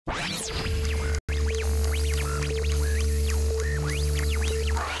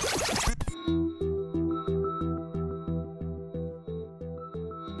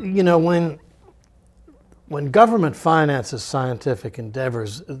you know, when government finances scientific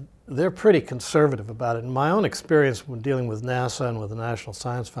endeavors, they're pretty conservative about it. In my own experience when dealing with NASA and with the National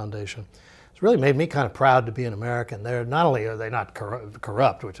Science Foundation, it's really made me kind of proud to be an American. They're not only are they not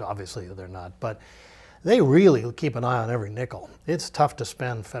corrupt, which obviously they're not, but they really keep an eye on every nickel. It's tough to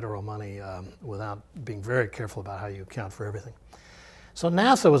spend federal money without being very careful about how you account for everything. So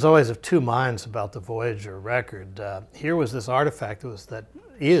NASA was always of two minds about the Voyager record. Here was this artifact that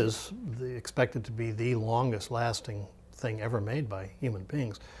is expected to be the longest lasting thing ever made by human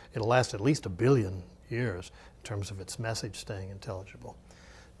beings. It'll last at least 1 billion years in terms of its message staying intelligible,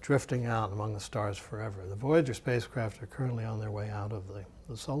 drifting out among the stars forever. The Voyager spacecraft are currently on their way out of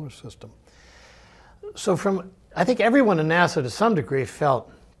the solar system. So I think everyone in NASA to some degree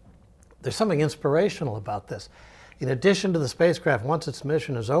felt there's something inspirational about this. In addition to the spacecraft, once its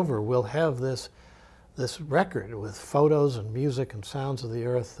mission is over, we'll have this record with photos and music and sounds of the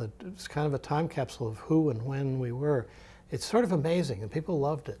Earth that it's kind of a time capsule of who and when we were. It's sort of amazing, and people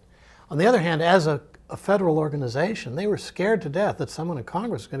loved it. On the other hand, as a federal organization, they were scared to death that someone in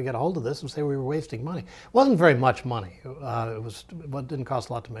Congress was going to get a hold of this and say we were wasting money. It wasn't very much money. It didn't cost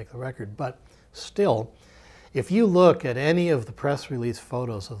a lot to make the record, but still, if you look at any of the press release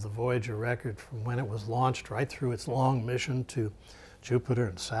photos of the Voyager record from when it was launched right through its long mission to Jupiter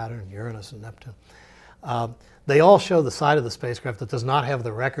and Saturn, Uranus and Neptune, they all show the side of the spacecraft that does not have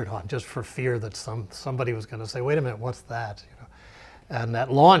the record on, just for fear that somebody was going to say, wait a minute, what's that? You know? And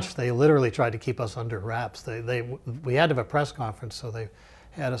at launch, they literally tried to keep us under wraps. We had to have a press conference, so they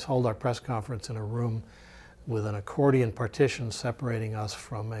had us hold our press conference in a room with an accordion partition separating us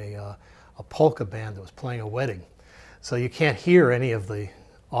from a polka band that was playing a wedding. So you can't hear any of the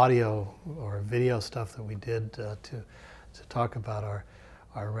audio or video stuff that we did to talk about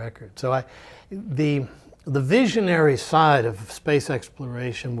our record. So the visionary side of space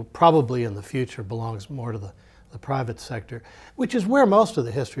exploration will probably in the future belongs more to the private sector, which is where most of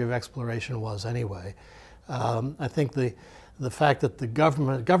the history of exploration was anyway. I think the fact that the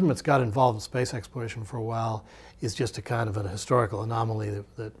government's got involved in space exploration for a while is just a kind of an historical anomaly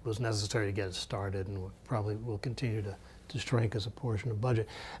that was necessary to get it started, and probably will continue to shrink as a portion of budget.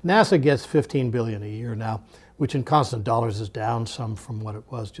 NASA gets $15 billion a year now, which in constant dollars is down some from what it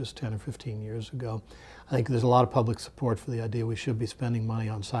was just 10 or 15 years ago. I think there's a lot of public support for the idea we should be spending money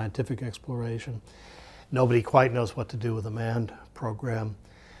on scientific exploration. Nobody quite knows what to do with the manned program,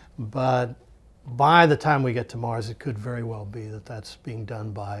 but by the time we get to Mars, it could very well be that that's being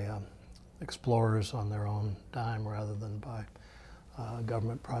done by explorers on their own dime rather than by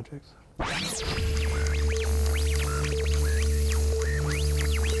government projects.